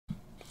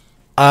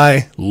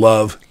I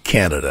love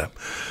Canada.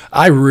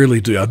 I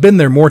really do. I've been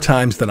there more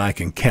times than I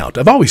can count.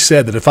 I've always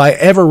said that if I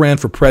ever ran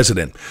for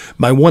president,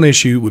 my one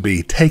issue would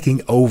be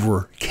taking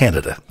over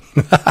Canada.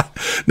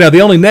 Now, the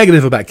only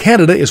negative about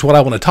Canada is what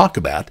I want to talk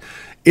about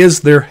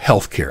is their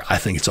health care. I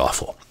think it's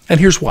awful.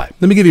 And here's why.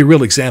 Let me give you a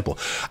real example.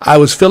 I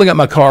was filling up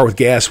my car with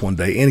gas one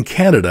day in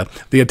Canada.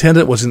 The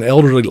attendant was an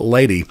elderly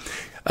lady.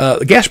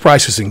 The gas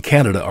prices in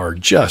Canada are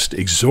just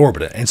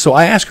exorbitant. And so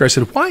I asked her, I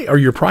said, why are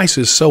your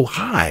prices so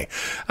high?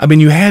 I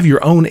mean, you have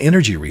your own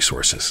energy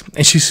resources.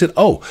 And she said,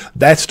 oh,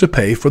 that's to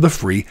pay for the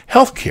free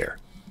health care.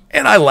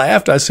 And I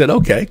laughed. I said,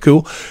 okay,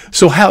 cool.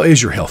 So how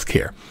is your health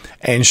care?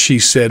 And she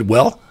said,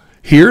 well,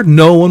 here,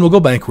 no one will go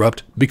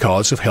bankrupt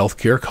because of health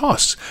care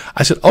costs.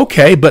 I said,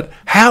 okay, but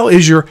how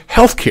is your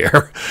health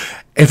care?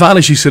 And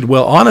finally she said,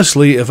 well,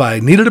 honestly, if I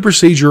needed a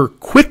procedure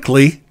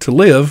quickly to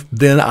live,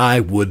 then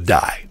I would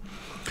die.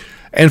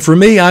 And for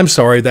me, I'm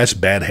sorry, that's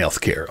bad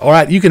health care. All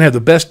right, you can have the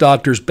best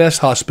doctors, best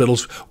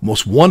hospitals,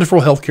 most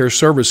wonderful health care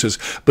services,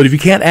 but if you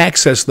can't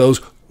access those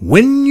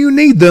when you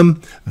need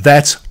them,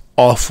 that's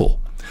awful.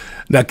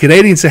 Now,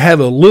 Canadians that have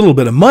a little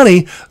bit of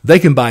money, they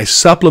can buy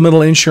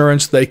supplemental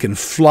insurance. They can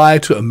fly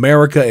to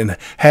America and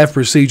have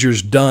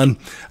procedures done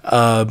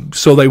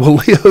so they will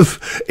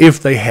live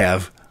if they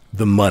have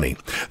the money.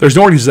 There's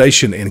an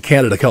organization in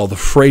Canada called the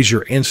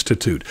Fraser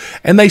Institute,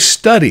 and they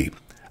study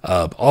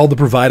all the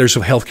providers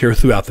of healthcare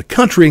throughout the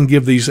country and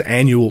give these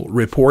annual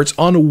reports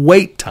on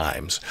wait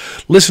times.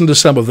 Listen to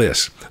some of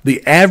this.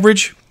 The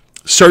average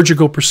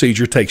surgical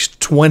procedure takes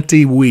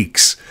 20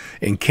 weeks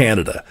in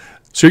Canada.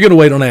 So you're going to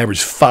wait on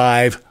average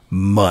 5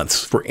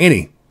 months for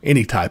any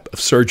type of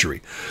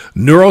surgery.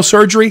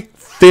 Neurosurgery,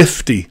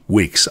 50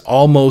 weeks,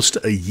 almost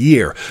a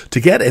year. To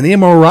get an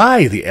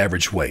MRI, the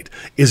average wait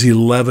is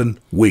 11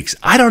 weeks.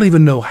 I don't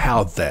even know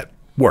how that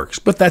works,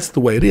 but that's the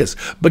way it is.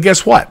 But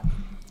guess what?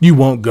 You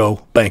won't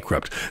go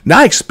bankrupt. Now,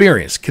 I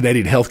experienced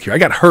Canadian healthcare. I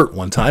got hurt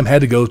one time,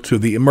 had to go to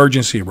the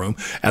emergency room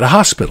at a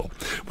hospital.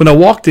 When I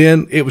walked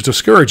in, it was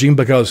discouraging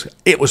because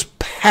it was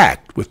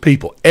packed with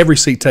people, every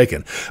seat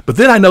taken. But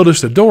then I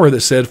noticed a door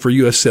that said for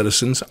U.S.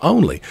 citizens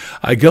only.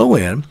 I go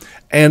in,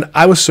 and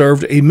I was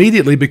served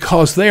immediately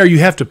because there you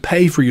have to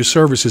pay for your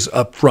services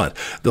up front.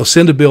 They'll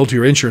send a bill to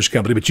your insurance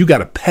company, but you got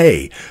to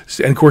pay.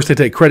 And, of course, they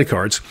take credit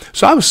cards.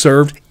 So I was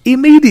served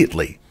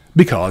immediately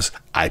because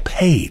I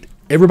paid.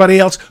 Everybody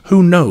else,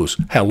 who knows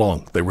how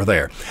long they were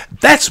there.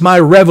 That's my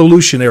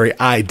revolutionary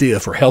idea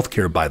for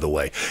healthcare, by the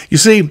way. You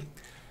see,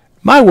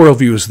 my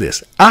worldview is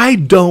this. I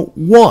don't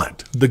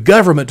want the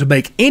government to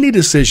make any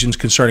decisions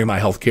concerning my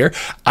healthcare.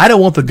 I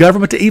don't want the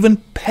government to even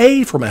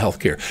pay for my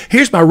healthcare.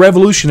 Here's my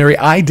revolutionary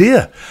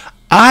idea.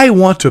 I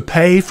want to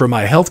pay for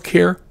my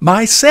healthcare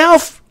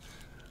myself.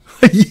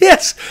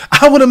 Yes,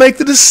 I want to make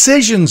the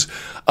decisions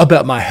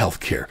about my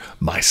healthcare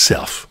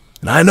myself.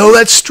 And I know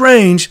that's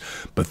strange,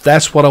 but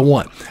that's what I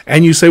want.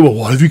 And you say, well,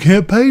 what if you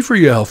can't pay for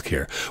your health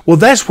care? Well,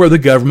 that's where the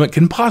government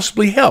can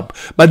possibly help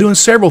by doing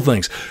several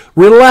things.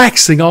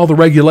 Relaxing all the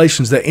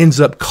regulations that ends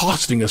up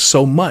costing us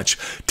so much.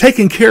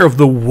 Taking care of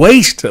the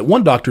waste that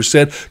one doctor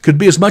said could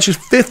be as much as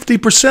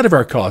 50% of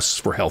our costs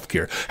for health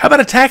care. How about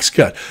a tax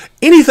cut?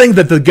 Anything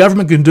that the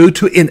government can do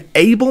to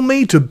enable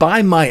me to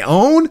buy my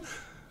own?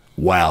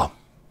 Wow,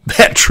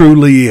 that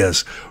truly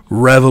is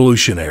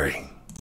revolutionary.